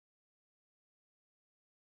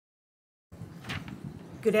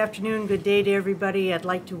Good afternoon, good day to everybody. I'd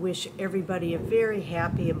like to wish everybody a very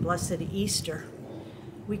happy and blessed Easter.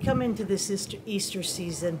 We come into this Easter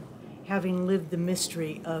season having lived the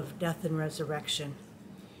mystery of death and resurrection.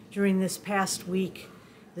 During this past week,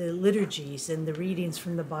 the liturgies and the readings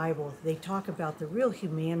from the Bible, they talk about the real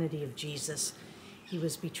humanity of Jesus. He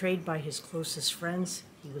was betrayed by his closest friends.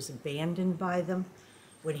 He was abandoned by them.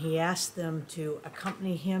 When he asked them to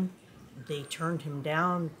accompany him, they turned him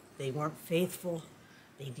down. They weren't faithful.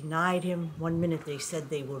 They denied him. One minute they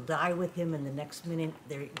said they will die with him, and the next minute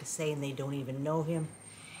they're saying they don't even know him.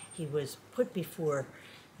 He was put before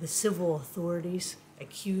the civil authorities,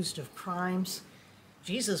 accused of crimes.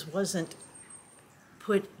 Jesus wasn't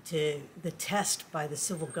put to the test by the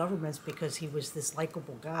civil governments because he was this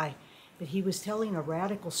likable guy, but he was telling a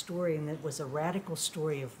radical story, and it was a radical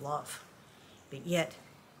story of love. But yet,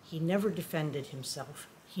 he never defended himself.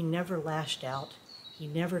 He never lashed out. He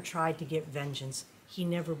never tried to get vengeance. He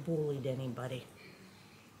never bullied anybody.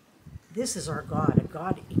 This is our God, a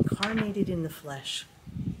God incarnated in the flesh.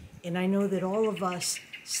 And I know that all of us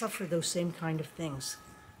suffer those same kind of things.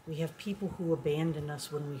 We have people who abandon us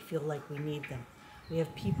when we feel like we need them. We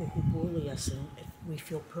have people who bully us and we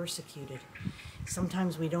feel persecuted.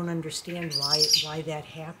 Sometimes we don't understand why that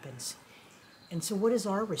happens. And so what is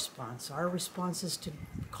our response? Our response is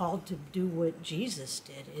called to do what Jesus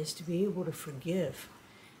did, is to be able to forgive,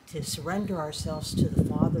 to surrender ourselves to the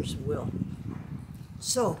Father's will.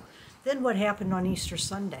 So then what happened on Easter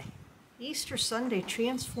Sunday? Easter Sunday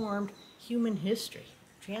transformed human history,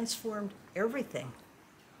 transformed everything.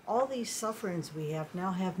 All these sufferings we have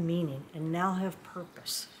now have meaning and now have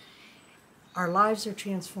purpose. Our lives are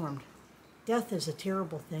transformed. Death is a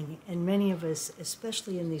terrible thing, and many of us,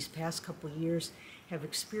 especially in these past couple of years, have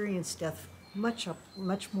experienced death much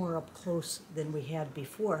more up close than we had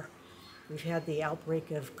before. We've had the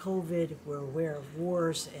outbreak of COVID. We're aware of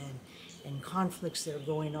wars and conflicts that are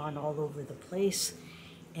going on all over the place.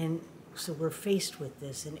 And so we're faced with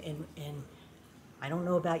this. And I don't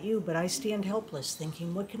know about you, but I stand helpless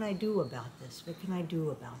thinking, what can I do about this? What can I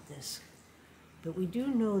do about this? But we do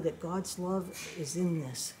know that God's love is in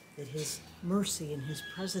this, that his mercy and his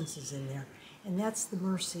presence is in there. And that's the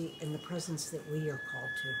mercy and the presence that we are called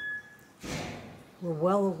to. We're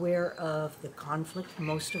well aware of the conflict.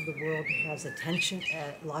 Most of the world has attention,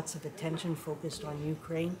 lots of attention focused on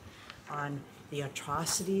Ukraine, on the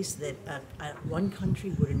atrocities that one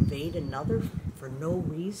country would invade another for no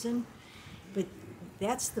reason. But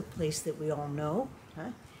that's the place that we all know.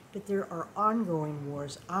 But there are ongoing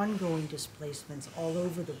wars, ongoing displacements all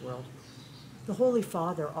over the world. The Holy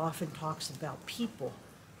Father often talks about people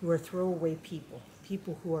who are throwaway people,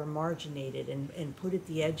 people who are marginated and put at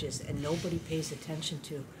the edges and nobody pays attention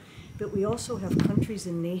to. But we also have countries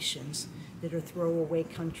and nations that are throwaway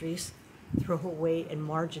countries, throwaway and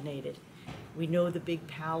marginated. We know the big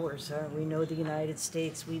powers. We know the United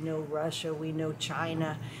States, we know Russia, we know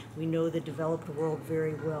China, we know the developed world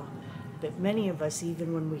very well. But many of us,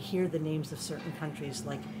 even when we hear the names of certain countries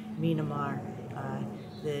like Myanmar,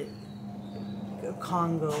 the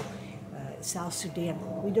Congo, South Sudan,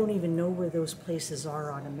 we don't even know where those places are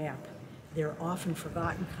on a map. They're often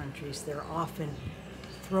forgotten countries. They're often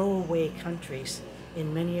throwaway countries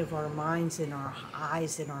in many of our minds, in our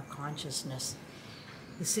eyes, in our consciousness.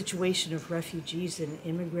 The situation of refugees and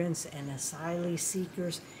immigrants and asylum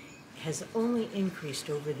seekers has only increased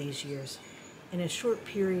over these years. In a short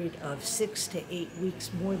period of 6 to 8 weeks,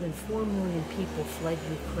 more than 4 million people fled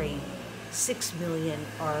Ukraine. 6 million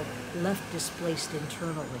are left displaced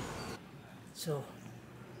internally. So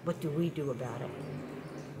what do we do about it?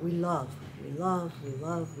 We love, we love, we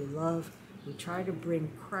love, we love. We try to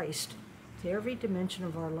bring Christ to every dimension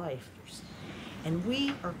of our life. And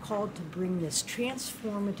we are called to bring this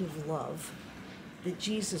transformative love that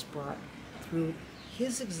Jesus brought through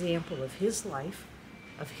his example of his life,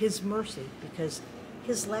 of his mercy, because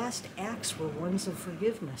his last acts were ones of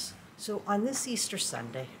forgiveness. So on this Easter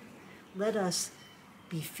Sunday, let us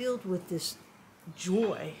be filled with this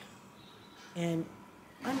joy and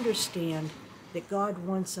understand that God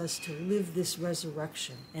wants us to live this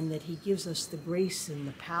resurrection and that he gives us the grace and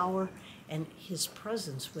the power and his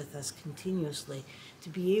presence with us continuously to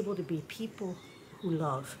be able to be people who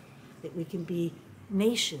love, that we can be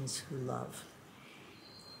nations who love.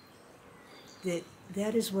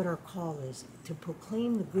 That is what our call is, to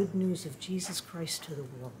proclaim the good news of Jesus Christ to the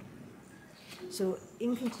world. So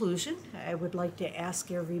in conclusion, I would like to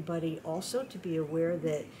ask everybody also to be aware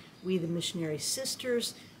that we, the Missionary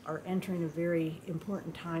Sisters, are entering a very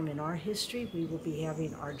important time in our history. We will be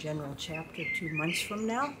having our general chapter 2 months from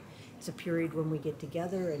now, It's a period when we get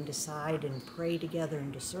together and decide and pray together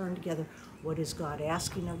and discern together what is God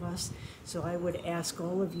asking of us. So I would ask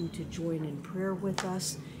all of you to join in prayer with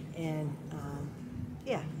us, and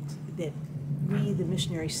that we, the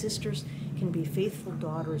missionary sisters, can be faithful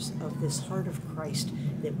daughters of this heart of Christ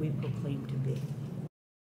that we proclaim to be.